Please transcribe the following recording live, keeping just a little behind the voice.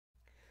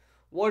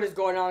What is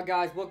going on,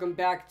 guys? Welcome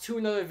back to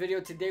another video.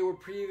 Today we're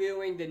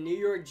previewing the New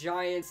York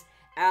Giants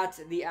at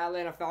the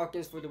Atlanta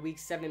Falcons for the Week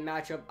 7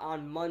 matchup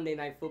on Monday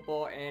Night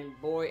Football. And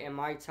boy,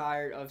 am I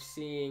tired of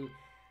seeing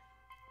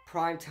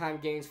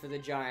primetime games for the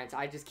Giants.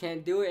 I just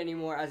can't do it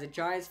anymore. As a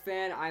Giants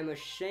fan, I'm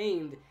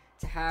ashamed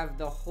to have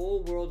the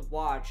whole world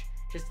watch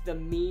just the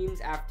memes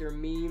after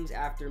memes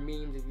after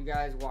memes. If you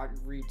guys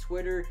read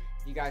Twitter,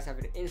 if you guys have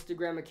an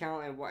Instagram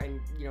account and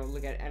you know,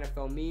 look at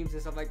NFL memes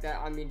and stuff like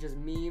that, I mean, just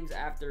memes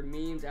after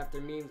memes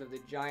after memes of the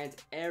Giants.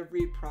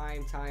 Every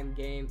primetime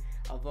game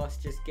of us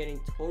just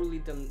getting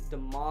totally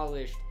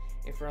demolished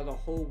in front of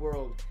the whole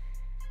world.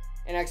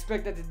 And I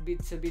expect that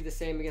to be the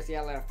same against the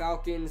Atlanta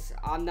Falcons.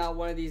 I'm not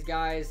one of these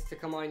guys to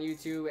come on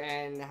YouTube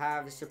and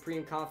have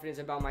supreme confidence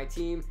about my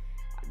team.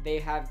 They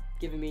have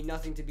given me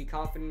nothing to be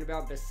confident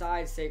about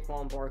besides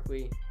Saquon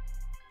Barkley.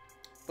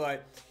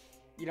 But,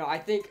 you know, I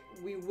think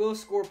we will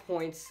score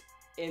points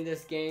in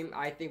this game.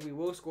 I think we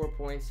will score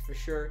points for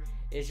sure.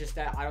 It's just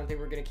that I don't think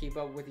we're going to keep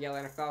up with the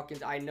Atlanta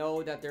Falcons. I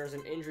know that there's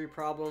some injury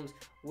problems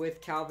with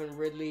Calvin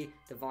Ridley.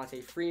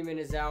 Devontae Freeman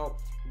is out.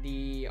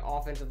 The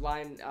offensive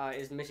line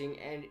is missing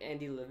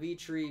Andy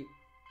Levitre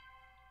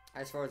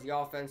as far as the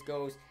offense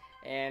goes.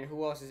 And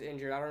who else is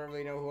injured? I don't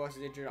really know who else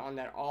is injured on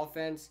that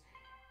offense.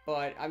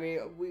 But, I mean,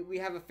 we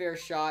have a fair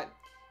shot.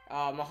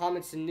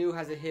 Mohamed Sanu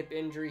has a hip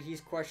injury.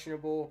 He's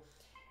questionable.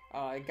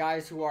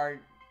 Guys who are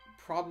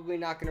probably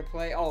not going to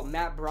play. Oh,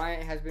 Matt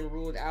Bryant has been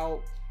ruled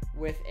out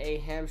with a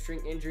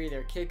hamstring injury,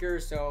 their kicker.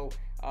 So,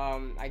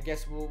 I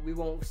guess we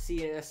won't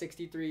see a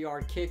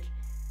 63-yard kick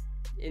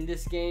in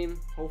this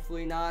game.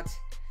 Hopefully not.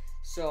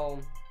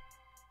 So,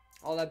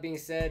 all that being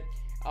said,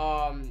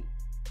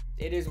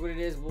 it is what it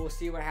is. We'll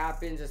see what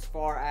happens as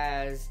far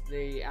as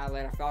the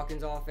Atlanta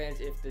Falcons offense.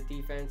 If the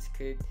defense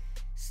could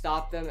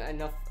stop them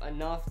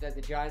enough that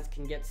the Giants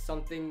can get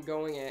something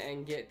going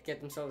and get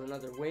themselves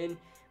another win.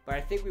 But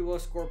I think we will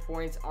score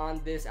points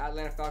on this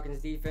Atlanta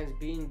Falcons defense,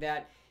 being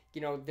that,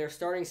 you know, their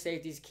starting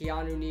safeties,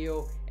 Keanu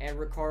Neal and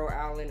Ricardo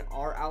Allen,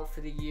 are out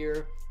for the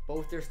year.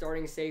 Both their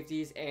starting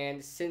safeties.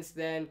 And since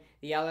then,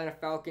 the Atlanta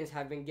Falcons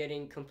have been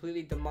getting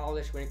completely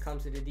demolished when it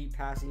comes to the deep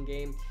passing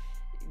game.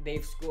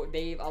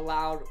 They've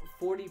allowed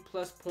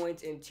 40+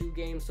 points in 2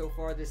 games so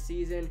far this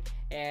season,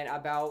 and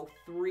about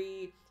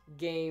 3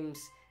 games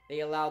they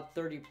allowed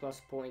 30+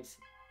 points.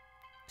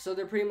 So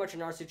they're pretty much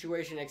in our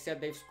situation, except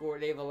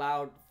they've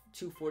allowed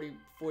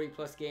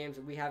 40+ games,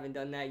 and we haven't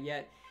done that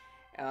yet.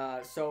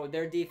 So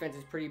their defense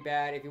is pretty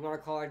bad. If you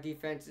want to call our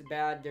defense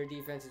bad, their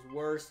defense is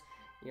worse.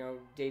 You know,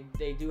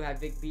 they do have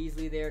Vic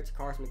Beasley there,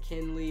 Takars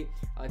McKinley.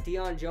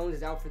 Deion Jones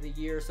is out for the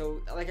year.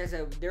 So, like I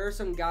said, there are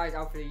some guys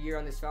out for the year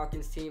on this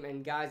Falcons team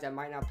and guys that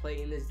might not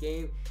play in this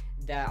game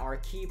that are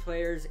key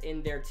players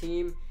in their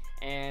team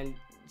and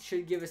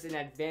should give us an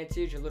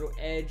advantage, a little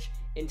edge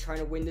in trying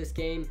to win this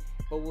game.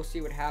 But we'll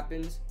see what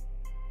happens.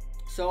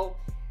 So,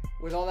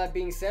 with all that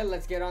being said,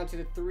 let's get on to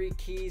the 3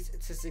 keys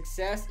to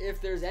success, if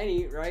there's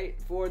any,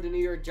 right, for the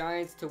New York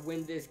Giants to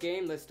win this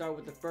game. Let's start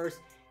with the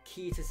first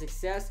key to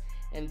success,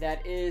 and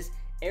that is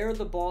air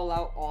the ball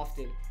out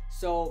often.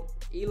 So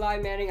Eli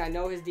Manning, I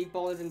know his deep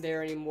ball isn't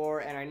there anymore,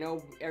 and I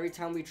know every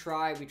time we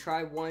try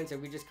once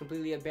and we just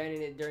completely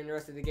abandon it during the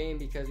rest of the game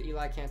because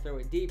Eli can't throw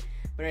it deep.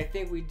 But I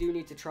think we do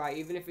need to try.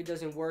 Even if it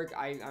doesn't work,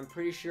 I'm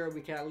pretty sure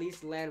we can at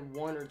least land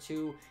 1 or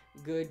 2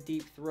 good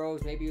deep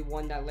throws, maybe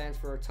one that lands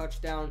for a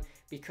touchdown.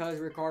 Because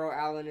Ricardo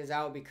Allen is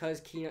out,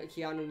 because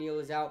Keanu Neal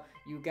is out,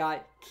 you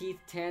got Keith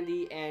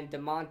Tandy and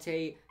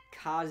Damontae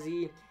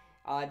Kazee.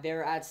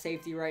 They're at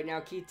safety right now.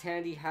 Keith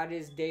Tandy had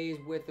his days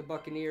with the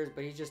Buccaneers,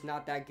 but he's just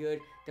not that good.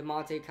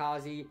 Damontae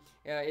Kazee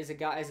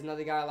is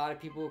another guy a lot of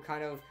people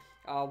kind of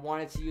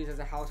wanted to use as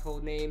a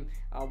household name,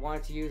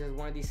 wanted to use as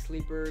one of these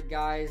sleeper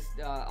guys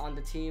on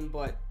the team,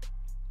 but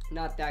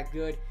not that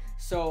good.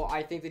 So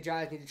I think the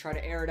Giants need to try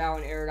to air it out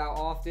and air it out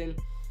often.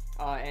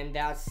 And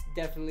that's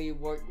definitely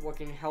what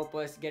can help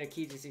us get a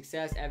key to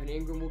success. Evan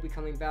Ingram will be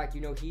coming back.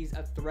 You know, he's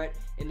a threat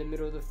in the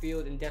middle of the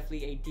field and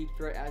definitely a deep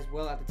threat as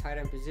well at the tight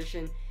end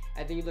position.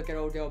 And then you look at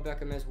Odell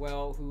Beckham as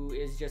well, who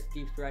is just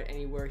deep threat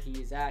anywhere he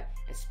is at,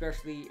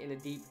 especially in the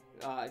deep,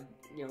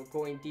 you know,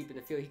 going deep in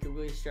the field. He can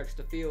really stretch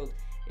the field.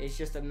 It's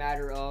just a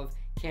matter of,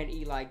 can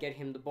Eli get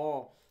him the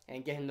ball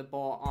and get him the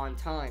ball on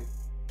time.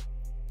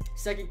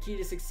 Second key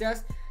to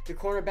success, the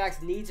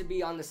cornerbacks need to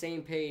be on the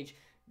same page.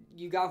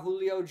 You got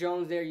Julio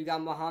Jones there, you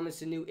got Mohamed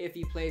Sanu if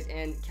he plays,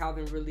 and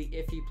Calvin Ridley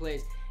if he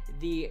plays.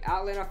 The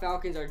Atlanta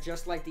Falcons are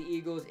just like the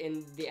Eagles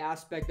in the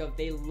aspect of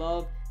they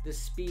love the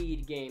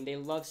speed game. They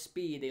love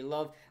speed. They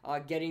love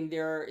getting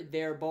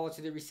their ball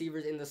to the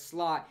receivers in the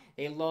slot.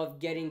 They love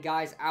getting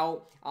guys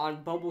out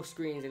on bubble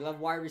screens. They love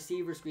wide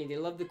receiver screens. They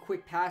love the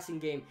quick passing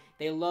game.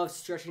 They love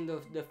stretching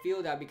the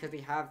field out because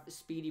they have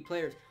speedy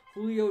players.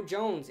 Julio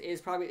Jones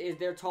is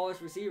their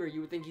tallest receiver.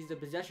 You would think he's the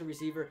possession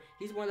receiver.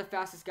 He's one of the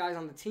fastest guys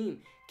on the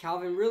team.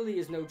 Calvin Ridley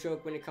is no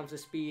joke when it comes to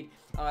speed.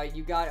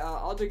 You got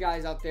other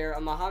guys out there.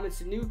 Mohamed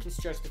Sanu can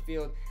stretch the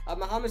field.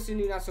 Mohamed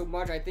Sanu not so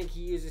much. I think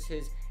he uses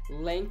his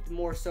length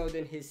more so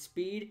than his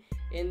speed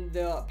in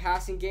the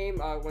passing game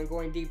when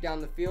going deep down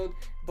the field,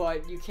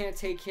 but you can't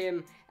take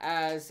him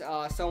as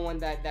someone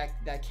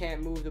that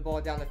can't move the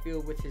ball down the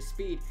field with his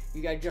speed.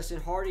 You got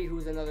Justin Hardy,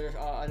 who's another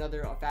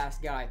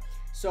fast guy.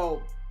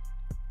 So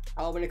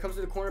when it comes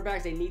to the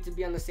cornerbacks, they need to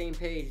be on the same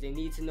page. They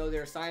need to know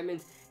their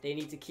assignments. They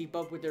need to keep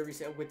up with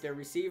their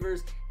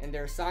receivers and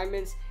their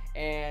assignments,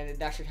 and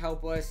that should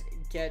help us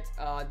get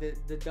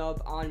the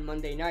dub on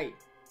Monday night.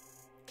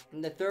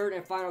 And the third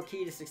and final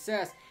key to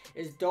success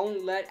is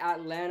don't let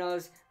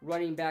Atlanta's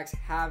running backs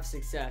have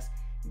success.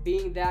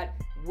 Being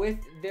that with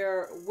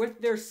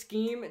their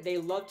scheme, they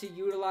love to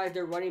utilize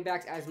their running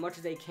backs as much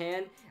as they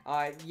can.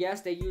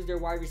 Yes, they use their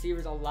wide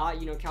receivers a lot.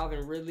 You know,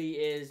 Calvin Ridley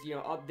is, you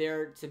know, up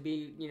there to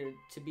be, you know,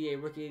 to be a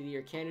Rookie of the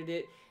Year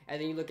candidate. And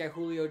then you look at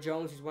Julio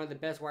Jones, who's one of the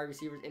best wide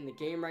receivers in the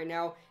game right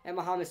now, and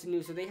Mohamed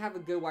Sanu. So they have a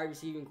good wide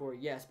receiving core,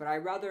 yes, but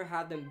I'd rather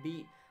have them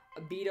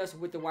beat us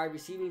with the wide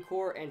receiving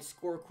core and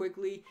score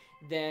quickly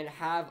than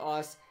have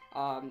us,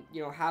 our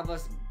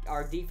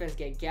defense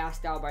get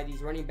gassed out by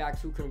these running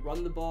backs who can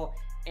run the ball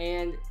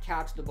and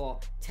catch the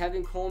ball.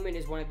 Tevin Coleman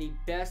is one of the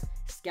best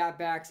scat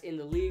backs in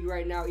the league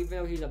right now. Even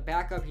though he's a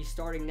backup, he's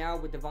starting now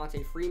with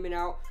Devontae Freeman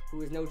out,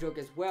 who is no joke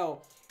as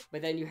well.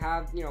 But then you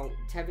have, you know,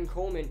 Tevin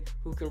Coleman,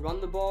 who can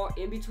run the ball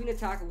in between the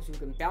tackles, who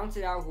can bounce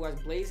it out, who has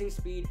blazing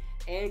speed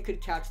and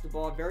could catch the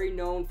ball. Very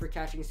known for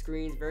catching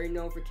screens, very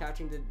known for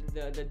catching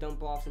the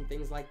dump offs and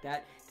things like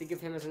that. Think of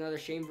him as another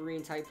Shane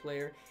Vereen type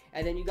player.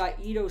 And then you got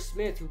Ito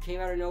Smith, who came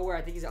out of nowhere.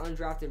 I think he's an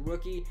undrafted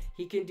rookie.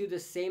 He can do the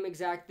same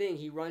exact thing.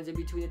 He runs in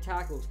between the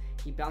tackles.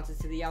 He bounces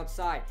to the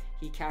outside.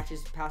 He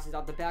catches passes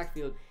out the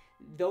backfield.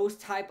 Those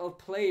type of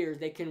players,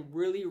 they can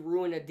really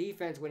ruin a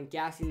defense when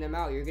gassing them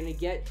out. You're going to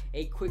get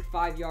a quick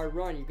 5-yard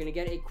run. You're going to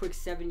get a quick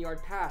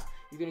 7-yard pass.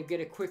 You're going to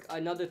get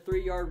another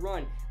 3-yard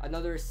run,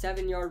 another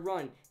 7-yard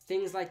run,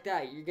 things like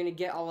that. You're going to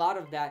get a lot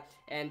of that,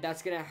 and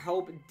that's going to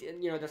help,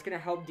 that's going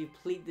to help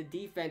deplete the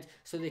defense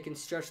so they can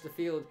stretch the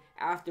field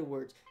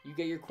afterwards. You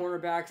get your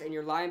cornerbacks and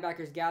your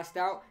linebackers gassed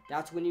out.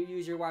 That's when you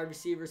use your wide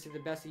receivers to the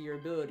best of your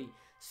ability.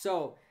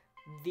 So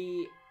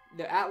the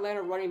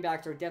Atlanta running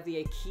backs are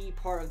definitely a key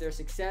part of their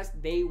success.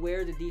 They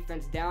wear the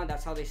defense down.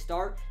 That's how they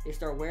start. They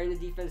start wearing the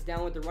defense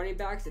down with the running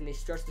backs, and they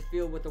stretch the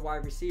field with the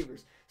wide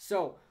receivers.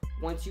 So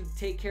once you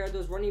take care of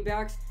those running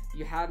backs,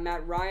 you have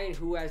Matt Ryan,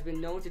 who has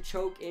been known to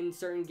choke in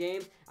certain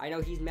games. I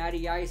know he's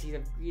Matty Ice.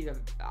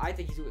 I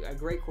think he's a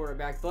great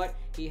quarterback, but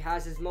he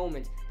has his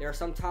moments. There are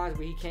some times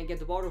where he can't get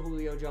the ball to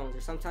Julio Jones,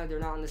 or sometimes they're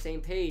not on the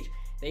same page.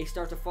 They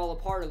start to fall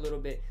apart a little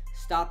bit.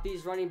 Stop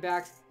these running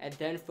backs and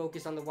then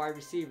focus on the wide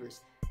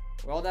receivers.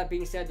 With all that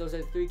being said, those are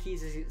the 3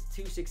 keys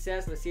to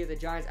success. Let's see if the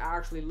Giants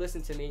actually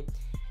listen to me.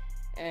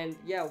 And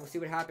yeah, we'll see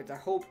what happens. I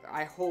hope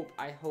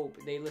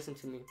they listen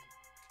to me.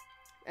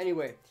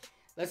 Anyway,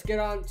 let's get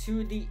on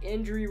to the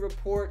injury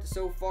report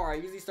so far. I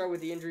usually start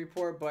with the injury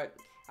report, but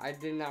I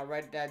did not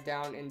write that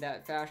down in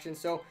that fashion.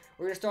 So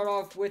we're going to start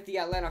off with the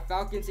Atlanta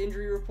Falcons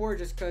injury report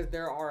just because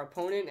they're our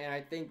opponent, and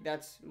I think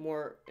that's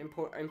more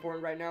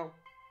important right now.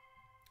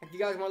 If you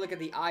guys want to look at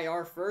the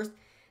IR first,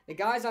 the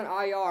guys on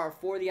IR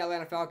for the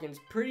Atlanta Falcons,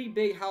 pretty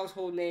big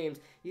household names.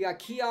 You got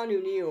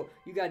Keanu Neal,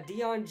 you got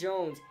Deion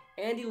Jones,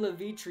 Andy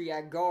Levitre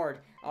at guard,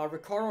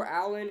 Ricardo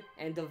Allen,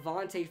 and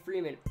Devontae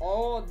Freeman.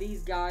 All of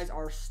these guys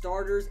are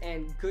starters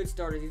and good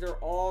starters. These are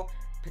all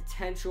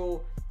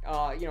potential,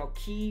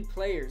 key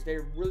players.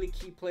 They're really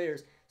key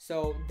players.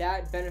 So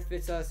that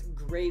benefits us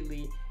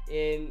greatly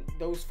in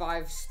those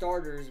 5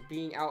 starters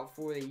being out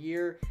for the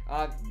year.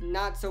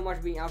 Not so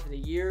much being out for the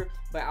year,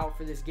 but out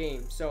for this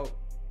game. So,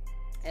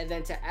 and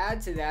then to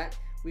add to that,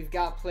 we've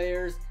got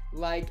players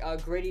like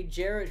Grady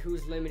Jarrett,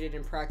 who's limited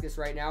in practice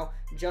right now.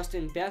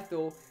 Justin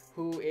Bethel,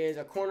 who is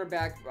a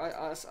cornerback.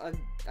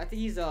 I think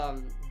he's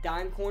a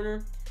dime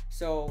corner.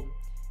 So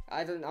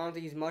I don't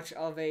think he's much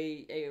of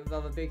a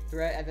big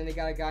threat. And then they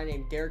got a guy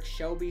named Derek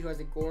Shelby, who has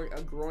a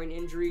groin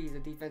injury. He's a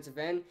defensive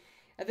end.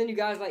 And then you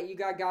got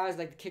guys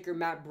like the kicker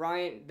Matt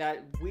Bryant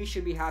that we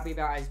should be happy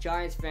about as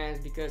Giants fans,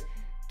 because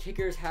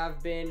kickers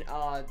have been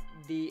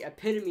the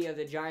epitome of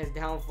the Giants'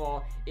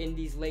 downfall in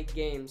these late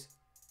games.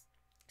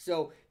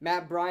 So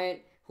Matt Bryant,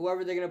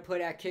 whoever they're going to put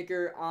at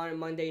kicker on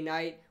Monday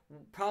night,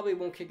 probably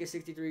won't kick a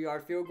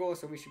 63-yard field goal,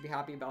 so we should be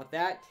happy about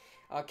that.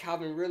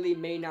 Calvin Ridley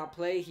may not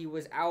play. He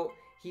went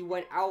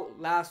out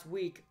last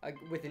week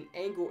with an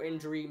ankle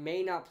injury,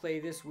 may not play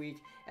this week.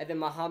 And then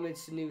Mohamed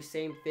Sanu,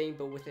 same thing,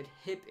 but with a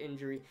hip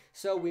injury.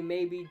 So we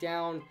may be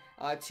down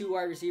 2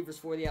 wide receivers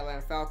for the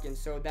Atlanta Falcons,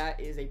 so that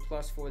is a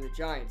plus for the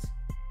Giants.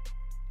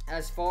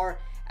 As far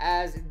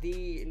as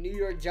the New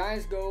York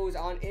Giants goes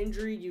on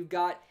injury, you've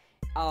got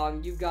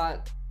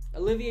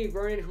Olivier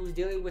Vernon, who's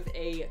dealing with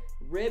a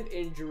rib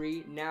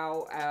injury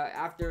now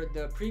after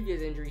the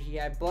previous injury he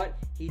had, but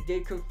he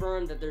did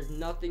confirm that there's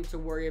nothing to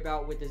worry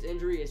about with his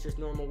injury. It's just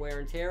normal wear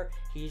and tear.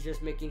 He's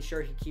just making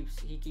sure he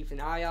keeps an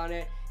eye on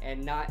it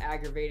and not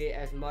aggravate it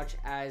as much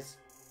as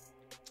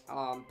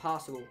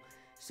possible.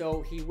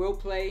 So he will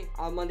play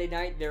on Monday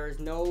night. There is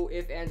no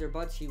ifs, ands, or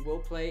buts. He will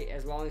play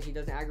as long as he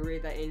doesn't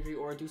aggravate that injury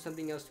or do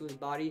something else to his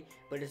body.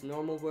 But it's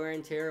normal wear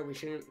and tear. We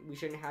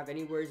shouldn't have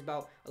any worries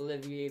about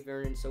Olivier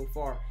Vernon so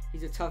far.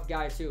 He's a tough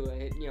guy too.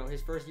 You know,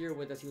 his first year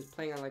with us, he was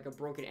playing on like a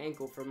broken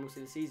ankle for most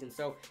of the season.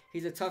 So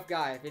he's a tough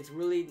guy. If it's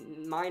really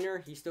minor,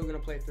 he's still gonna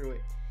play through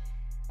it.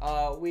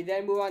 We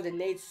then move on to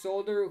Nate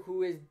Solder,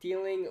 who is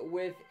dealing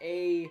with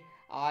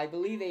I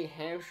believe a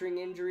hamstring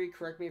injury.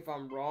 Correct me if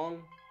I'm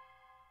wrong.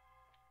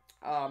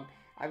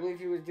 I believe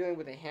he was dealing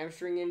with a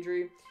hamstring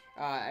injury.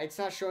 It's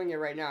not showing it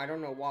right now. I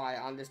don't know why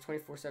on this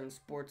 24/7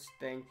 Sports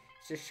thing.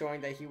 It's just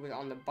showing that he was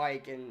on the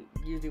bike, and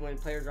usually when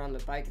players are on the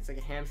bike, it's like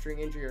a hamstring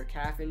injury or a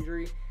calf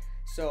injury.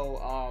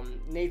 So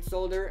Nate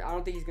Solder, I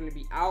don't think he's going to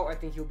be out. I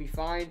think he'll be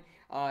fine.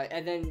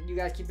 And then you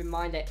guys keep in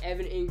mind that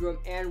Evan Ingram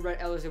and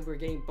Rhett Ellison, we're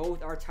getting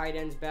both our tight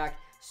ends back.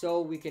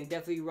 So we can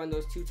definitely run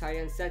those 2 tight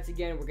end sets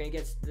again. We're going to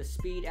get the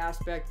speed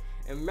aspect.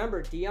 And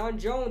remember, Deion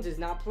Jones is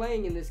not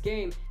playing in this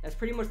game. That's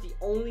pretty much the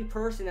only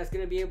person that's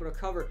going to be able to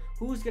cover.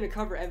 Who's going to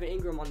cover Evan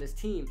Ingram on this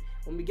team?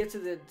 When we get to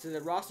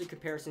the roster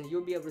comparisons,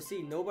 you'll be able to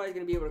see nobody's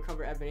going to be able to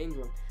cover Evan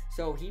Ingram.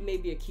 So he may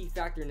be a key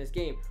factor in this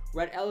game.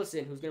 Rhett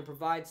Ellison, who's going to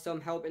provide some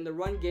help in the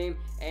run game.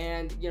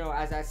 And, you know,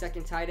 as that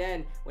second tight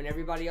end, when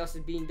everybody else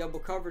is being double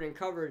covered and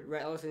covered,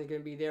 Rhett Ellison is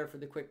going to be there for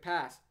the quick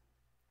pass.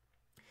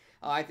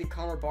 I think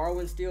Connor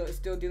Barwin's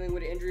still dealing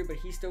with an injury, but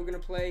he's still going to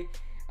play.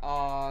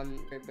 RJ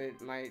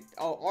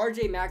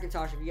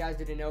McIntosh, if you guys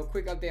didn't know,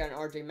 quick update on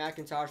RJ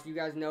McIntosh. You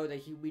guys know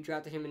that we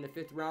drafted him in the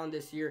 5th round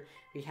this year.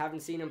 We haven't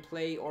seen him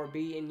play or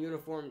be in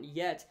uniform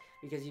yet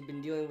because he's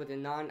been dealing with a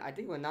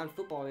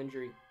non-football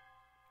injury.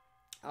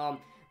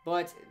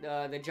 But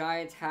the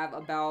Giants have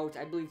about,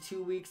 I believe,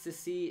 2 weeks to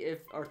see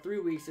or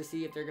 3 weeks to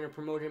see if they're going to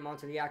promote him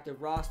onto the active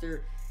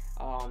roster.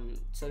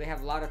 So they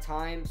have a lot of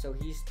time. So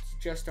he's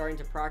just starting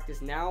to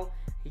practice now.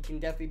 He can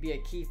definitely be a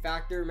key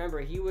factor. Remember,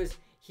 he was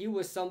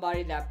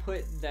somebody that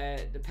put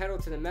the pedal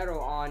to the metal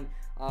on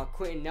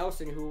Quentin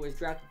Nelson, who was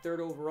drafted 3rd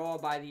overall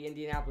by the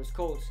Indianapolis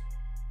Colts.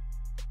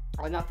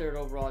 Not 3rd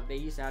overall, they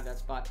used to have that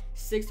spot.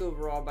 6th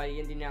overall by the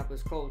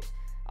Indianapolis Colts.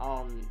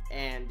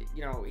 And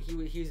you know,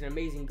 he's an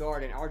amazing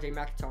guard, and RJ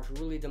McIntosh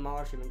really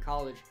demolished him in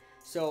college.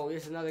 So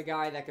this is another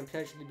guy that can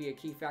potentially be a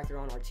key factor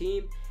on our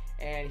team,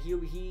 and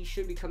he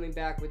should be coming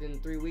back within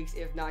 3 weeks.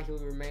 If not, he'll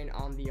remain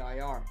on the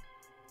IR.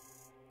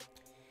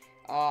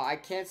 I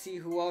can't see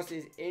who else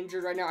is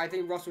injured right now. I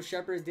think Russell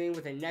Shepard is dealing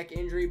with a neck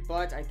injury,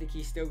 but I think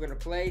he's still going to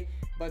play.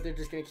 But they're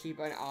just going to keep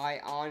an eye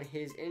on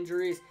his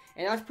injuries.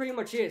 And that's pretty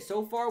much it.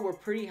 So far, we're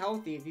pretty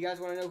healthy. If you guys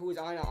want to know who's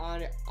on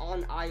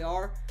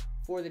IR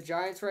for the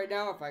Giants right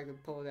now, if I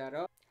could pull that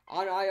up.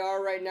 On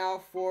IR right now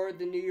for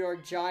the New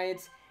York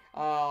Giants,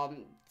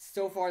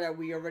 so far that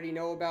we already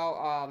know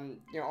about,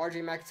 you know,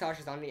 RJ McIntosh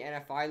is on the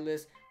NFI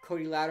list.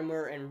 Cody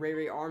Latimer and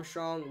Ray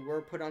Armstrong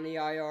were put on the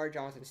IR.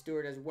 Jonathan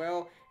Stewart as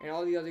well. And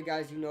all the other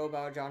guys you know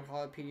about, John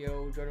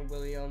Jalapeno, Jordan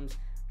Williams,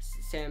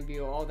 Sam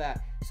Beal, all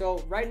that. So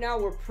right now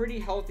we're pretty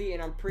healthy,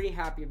 and I'm pretty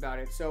happy about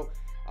it. So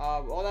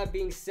all that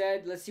being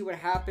said, let's see what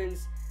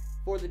happens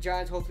for the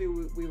Giants. Hopefully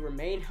we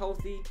remain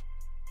healthy.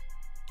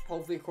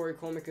 Hopefully Corey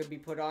Coleman could be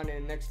put on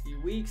in the next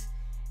few weeks.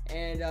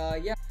 And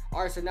yeah.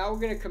 All right, so now we're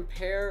gonna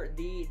compare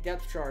the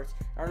depth charts.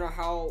 I don't know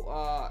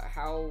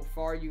how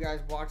far you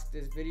guys watched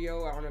this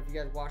video. I don't know if you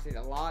guys watched it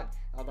a lot,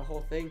 the whole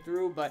thing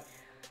through, but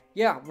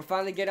yeah, we're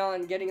finally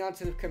getting on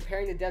to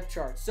comparing the depth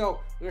charts.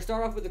 So we're gonna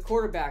start off with the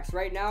quarterbacks.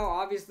 Right now,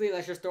 obviously,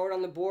 let's just throw it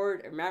on the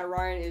board. Matt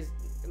Ryan is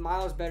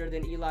miles better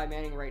than Eli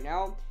Manning right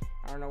now.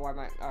 I don't know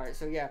why all right,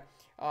 so yeah,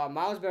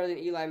 miles better than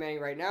Eli Manning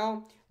right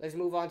now. Let's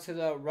move on to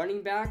the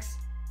running backs.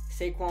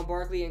 Saquon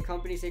Barkley and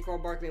company,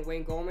 Saquon Barkley and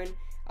Wayne Gallman.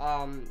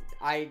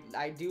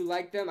 I do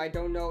like them. I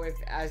don't know if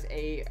as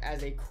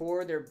a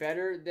core they're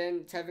better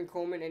than Tevin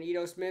Coleman and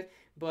Ito Smith,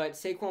 but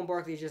Saquon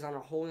Barkley is just on a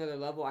whole nother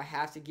level. I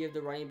have to give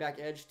the running back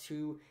edge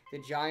to the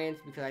Giants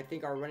because I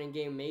think our running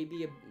game may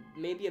be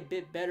a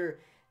bit better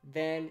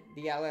than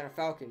the Atlanta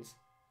Falcons.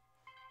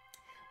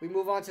 We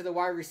move on to the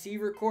wide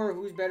receiver core.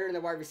 Who's better in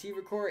the wide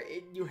receiver core?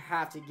 You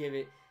have to give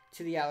it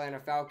to the Atlanta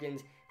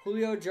Falcons.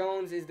 Julio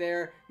Jones is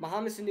there.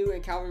 Mohamed Sanu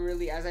and Calvin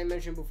Ridley, as I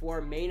mentioned before,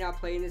 may not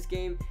play in this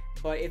game.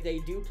 But if they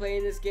do play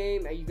in this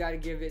game, you got to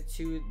give it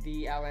to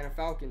the Atlanta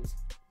Falcons.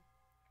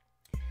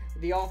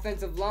 The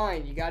offensive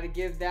line, you got to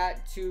give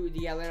that to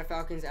the Atlanta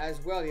Falcons as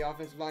well. The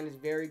offensive line is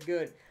very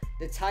good.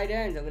 The tight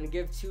ends, I'm going to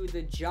give to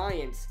the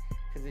Giants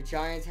because the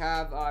Giants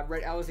have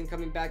Rhett Ellison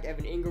coming back,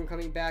 Evan Ingram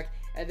coming back,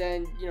 and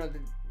then, you know,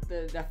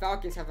 the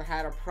Falcons have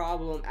had a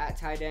problem at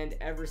tight end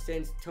ever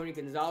since Tony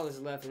Gonzalez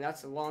left, and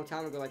that's a long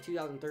time ago, like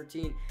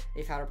 2013.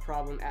 They've had a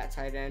problem at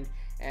tight end,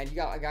 and you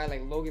got a guy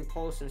like Logan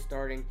Paulson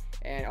starting,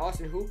 and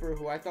Austin Hooper,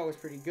 who I thought was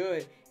pretty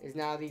good, is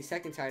now the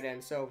second tight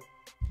end. So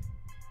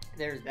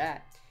there's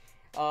that.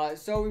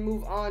 So we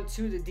move on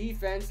to the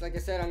defense. Like I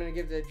said, I'm going to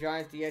give the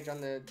Giants the edge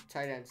on the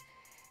tight ends.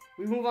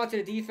 We move on to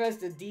the defense,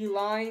 the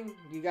D-line.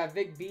 You got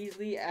Vic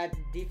Beasley at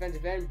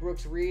defensive end,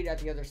 Brooks Reed at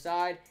the other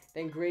side,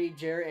 then Grady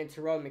Jarrett and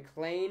Terrell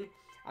McLean.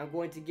 I'm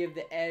going to give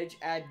the edge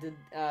at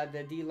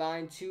the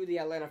D-line to the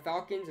Atlanta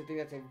Falcons. I think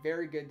that's a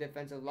very good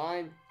defensive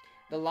line.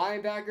 The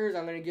linebackers,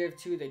 I'm going to give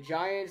to the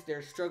Giants.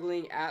 They're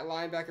struggling at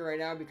linebacker right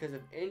now because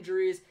of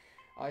injuries.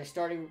 Your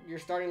starting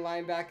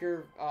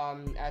linebacker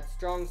at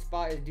strong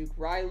spot is Duke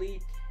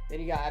Riley. Then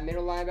you got at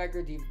middle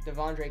linebacker,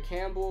 Devondre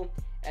Campbell.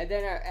 And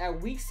then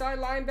at weak side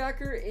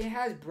linebacker, it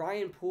has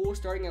Brian Poole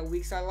starting at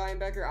weak side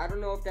linebacker. I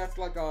don't know if that's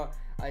like a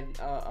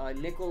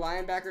nickel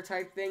linebacker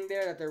type thing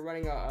there, that they're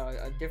running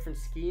a different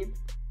scheme.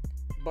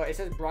 But it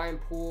says Brian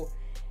Poole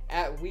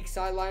at weak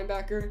side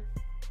linebacker.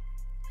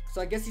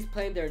 So I guess he's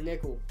playing their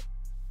nickel.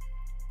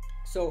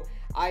 So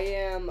I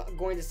am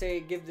going to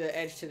say give the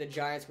edge to the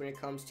Giants when it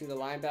comes to the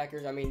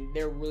linebackers. I mean,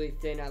 they're really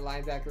thin at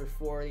linebacker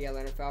for the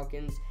Atlanta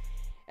Falcons.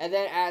 And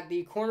then at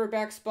the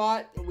cornerback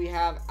spot, we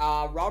have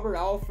Robert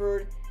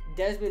Alford,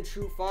 Desmond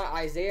Trufant,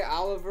 Isaiah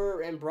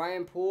Oliver, and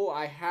Brian Poole.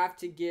 I have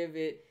to give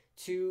it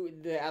to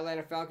the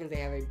Atlanta Falcons. They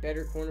have a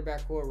better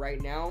cornerback core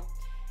right now.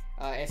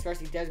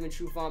 Especially Desmond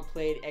Trufant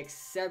played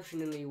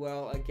exceptionally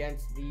well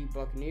against the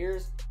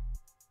Buccaneers.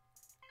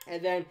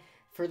 And then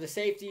for the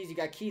safeties, you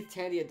got Keith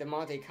Tandy and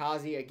DeMonte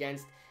Kazi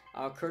against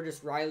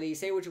Curtis Riley.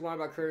 Say what you want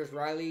about Curtis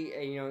Riley,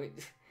 and, you know,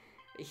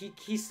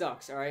 he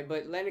sucks, all right.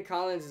 But Landon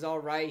Collins is all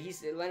right.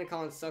 Landon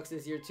Collins sucks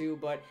this year too.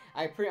 But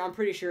I'm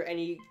pretty sure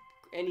any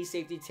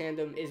safety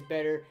tandem is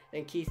better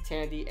than Keith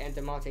Tandy and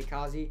DeMonte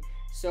Kazi.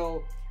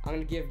 So I'm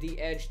gonna give the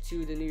edge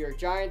to the New York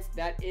Giants.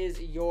 That is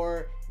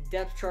your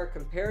depth chart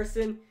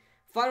comparison.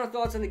 Final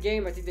thoughts on the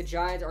game. I think the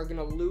Giants are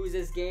gonna lose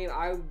this game.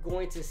 I'm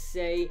going to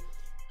say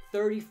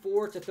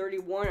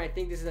 34-31. I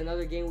think this is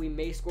another game we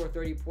may score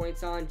 30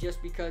 points on,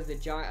 just because the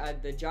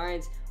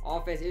Giants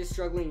offense is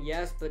struggling,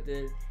 yes, but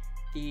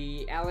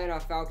the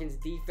Atlanta Falcons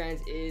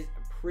defense is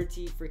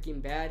pretty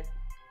freaking bad,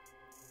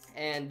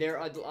 and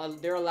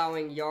they're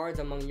allowing yards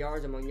among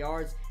yards among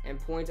yards and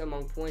points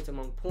among points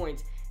among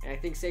points. And I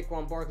think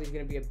Saquon Barkley is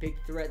going to be a big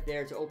threat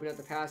there to open up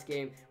the pass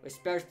game,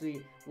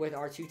 especially with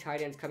our two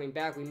tight ends coming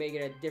back. We may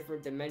get a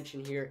different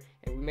dimension here,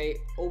 and we may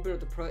open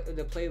up the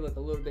playbook a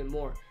little bit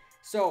more.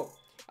 So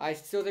I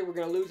still think we're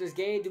going to lose this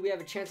game. Do we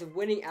have a chance of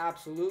winning?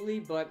 Absolutely,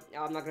 but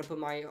I'm not going to put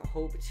my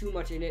hope too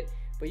much in it.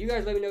 But you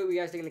guys let me know what you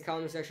guys think in the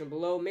comment section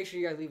below. Make sure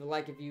you guys leave a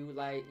like if you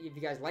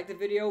guys like the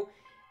video,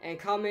 and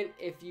comment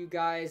if you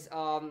guys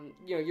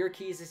you know, your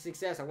keys to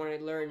success. I want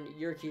to learn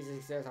your keys to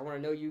success. I want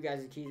to know you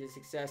guys' keys to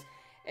success,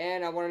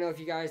 and I want to know if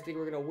you guys think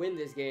we're going to win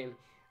this game.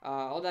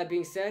 All that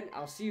being said,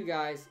 I'll see you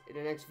guys in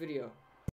the next video.